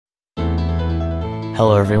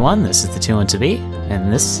Hello everyone, this is the 2-1-2-B,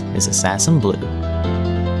 and this is Assassin Blue.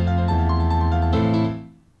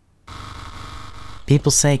 People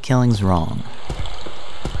say killing's wrong.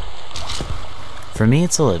 For me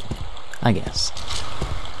it's a living, I guess.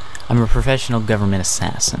 I'm a professional government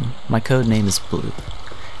assassin. My code name is Blue,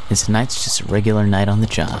 and tonight's just a regular night on the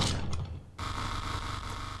job.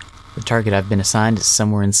 The target I've been assigned is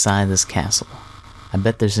somewhere inside this castle. I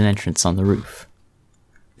bet there's an entrance on the roof.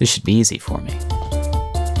 This should be easy for me.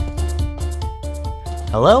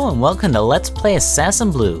 Hello and welcome to Let's Play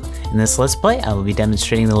Assassin Blue. In this Let's Play, I will be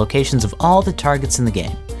demonstrating the locations of all the targets in the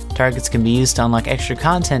game. Targets can be used to unlock extra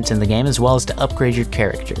content in the game as well as to upgrade your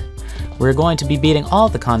character. We're going to be beating all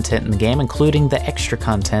the content in the game, including the extra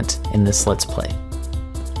content in this Let's Play.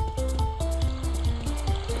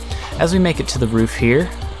 As we make it to the roof here,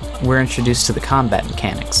 we're introduced to the combat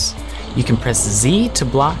mechanics. You can press Z to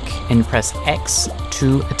block and press X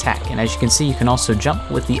to attack, and as you can see you can also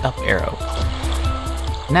jump with the up arrow.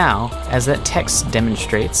 Now, as that text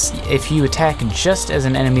demonstrates, if you attack just as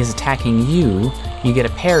an enemy is attacking you, you get a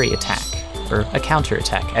parry attack, or a counter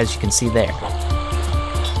attack, as you can see there.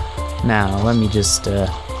 Now, let me just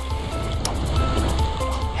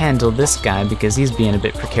handle this guy because he's being a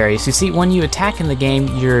bit precarious. You see, when you attack in the game,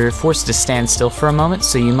 you're forced to stand still for a moment,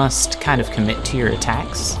 so you must kind of commit to your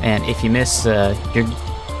attacks, and if you miss, you're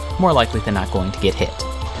more likely than not going to get hit.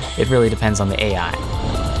 It really depends on the AI.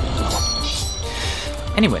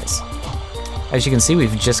 Anyways, as you can see,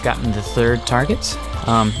 we've just gotten the third target.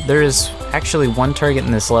 There is actually one target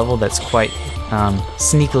in this level that's quite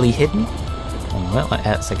sneakily hidden. Well,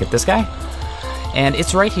 let's get this guy. And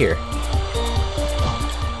it's right here.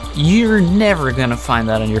 You're never gonna find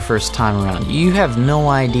that on your first time around. You have no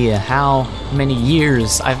idea how many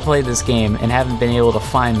years I've played this game and haven't been able to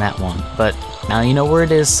find that one. But now you know where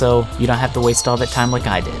it is, so you don't have to waste all that time like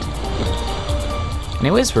I did.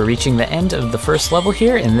 Anyways, we're reaching the end of the first level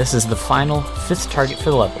here, and this is the final 5th target for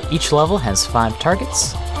the level. Each level has 5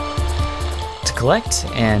 targets to collect,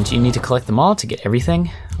 and you need to collect them all to get everything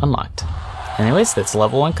unlocked. Anyways, that's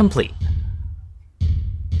level 1 complete.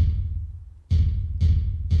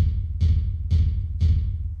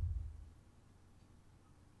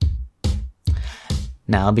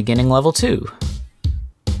 Now beginning level 2.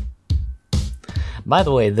 By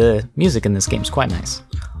the way, the music in this game is quite nice.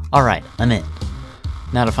 Alright, I'm in.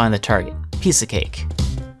 Now to find the target. Piece of cake.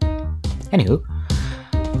 Anywho,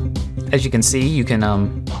 as you can see, you can,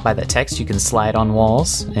 by that text, you can slide on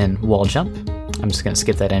walls and wall jump. I'm just gonna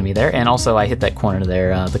skip that enemy there. And also, I hit that corner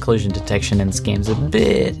there. The collision detection in this game's a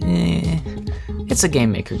bit, it's a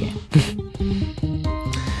Gamemaker game.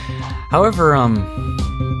 However,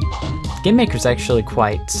 Gamemaker's actually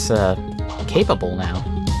quite capable now.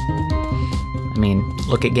 I mean,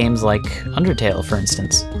 look at games like Undertale, for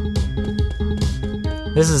instance.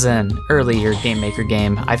 This is an earlier Gamemaker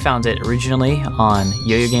game. I found it originally on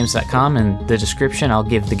Yoyogames.com. In the description, I'll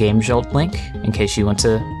give the Game Jolt link in case you want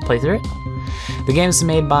to play through it. The game is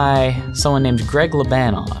made by someone named Greg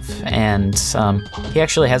Labanov, and he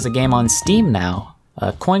actually has a game on Steam now,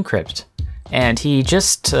 CoinCrypt. And he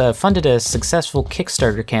just funded a successful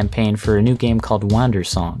Kickstarter campaign for a new game called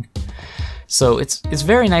Wandersong. So it's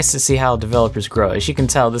very nice to see how developers grow. As you can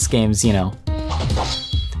tell, this game's, you know,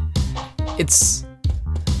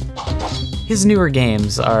 his newer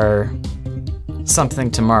games are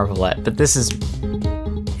something to marvel at, but this is,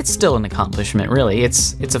 it's still an accomplishment, really.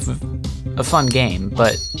 It's a fun game,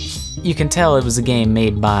 but you can tell it was a game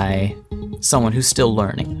made by someone who's still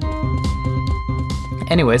learning.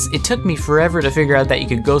 Anyways, it took me forever to figure out that you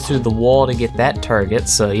could go through the wall to get that target,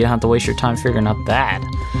 so you don't have to waste your time figuring out that.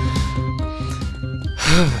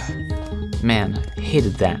 Man, I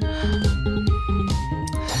hated that.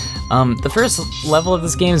 The first level of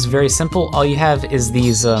this game is very simple. All you have is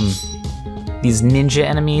these ninja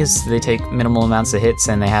enemies. They take minimal amounts of hits,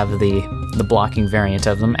 and they have the blocking variant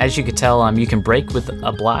of them. As you can tell, you can break with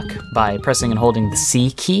a block by pressing and holding the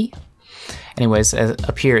C key. Anyways,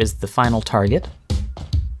 up here is the final target.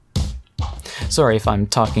 Sorry if I'm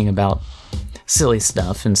talking about silly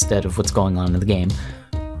stuff instead of what's going on in the game.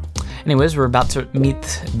 Anyways, we're about to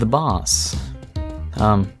meet the boss.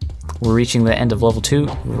 We're reaching the end of level 2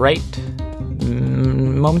 right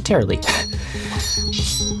momentarily.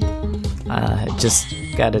 Just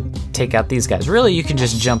gotta take out these guys. Really, you can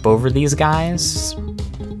just jump over these guys.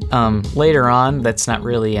 Later on, that's not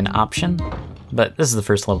really an option, but this is the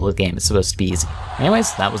first level of the game. It's supposed to be easy.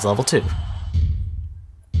 Anyways, that was level 2.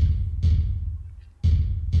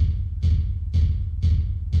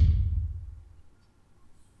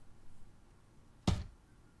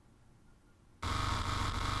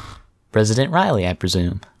 President Riley, I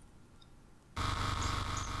presume.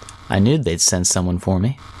 I knew they'd send someone for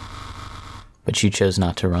me. But you chose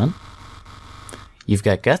not to run. You've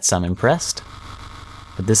got guts, I'm impressed.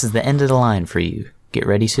 But this is the end of the line for you. Get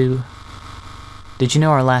ready to... Did you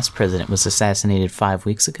know our last president was assassinated 5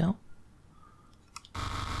 weeks ago?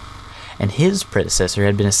 And his predecessor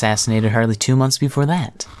had been assassinated hardly 2 months before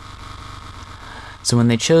that. So when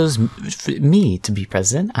they chose me to be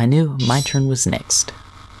president, I knew my turn was next.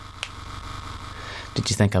 Did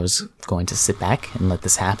you think I was going to sit back and let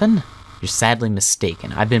this happen? You're sadly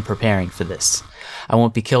mistaken. I've been preparing for this. I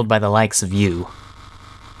won't be killed by the likes of you.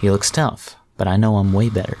 He looks tough, but I know I'm way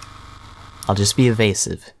better. I'll just be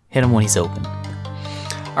evasive. Hit him when he's open.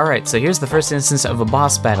 Alright, so here's the first instance of a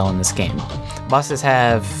boss battle in this game. Bosses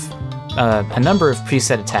have a number of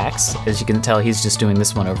preset attacks. As you can tell, he's just doing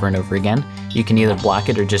this one over and over again. You can either block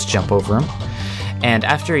it or just jump over him. And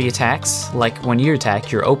after he attacks, like when you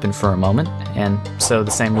attack, you're open for a moment, and so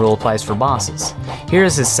the same rule applies for bosses. Here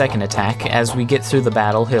is his second attack. As we get through the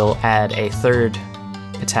battle, he'll add a third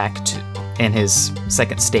attack in his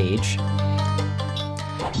second stage.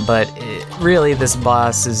 But really, this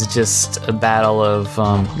boss is just a battle of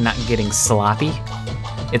not getting sloppy.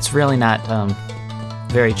 It's really not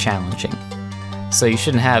very challenging. So you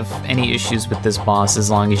shouldn't have any issues with this boss as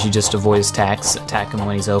long as you just avoid his attacks, attack him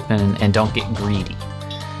when he's open, and don't get greedy.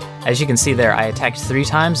 As you can see there, I attacked 3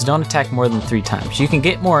 times. Don't attack more than 3 times. You can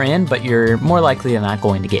get more in, but you're more likely than not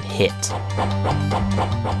going to get hit.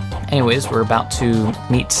 Anyways, we're about to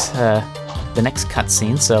meet the next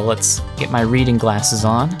cutscene, so let's get my reading glasses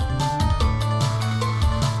on.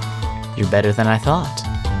 You're better than I thought.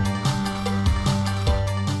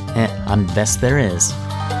 I'm the best there is.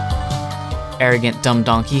 Arrogant dumb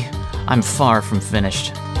donkey, I'm far from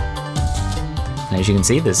finished. And as you can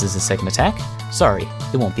see, this is the second attack. Sorry,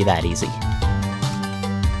 it won't be that easy.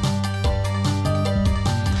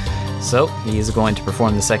 So, he is going to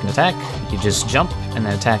perform the second attack. You just jump and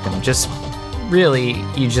then attack him. You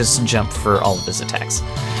just jump for all of his attacks.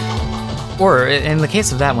 Or, in the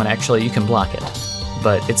case of that one, actually, you can block it.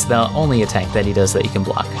 But it's the only attack that he does that you can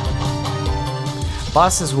block.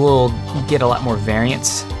 Bosses will get a lot more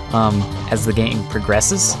variance as the game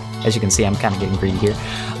progresses. As you can see, I'm kind of getting greedy here.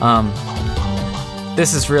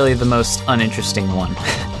 This is really the most uninteresting one.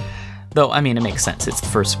 Though, I mean, it makes sense. It's the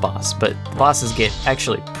first boss. But the bosses get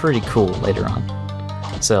actually pretty cool later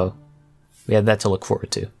on. So, we have that to look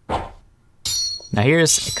forward to. Now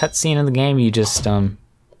here's a cutscene in the game. You just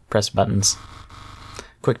press buttons.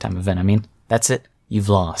 QuickTime event, I mean. That's it. You've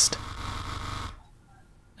lost.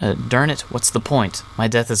 Darn it, what's the point? My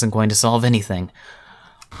death isn't going to solve anything.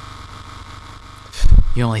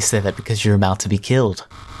 You only say that because you're about to be killed.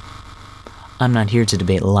 I'm not here to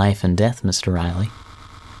debate life and death, Mr. Riley.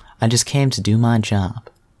 I just came to do my job.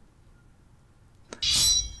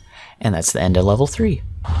 And that's the end of level 3.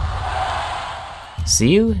 See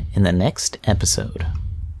you in the next episode.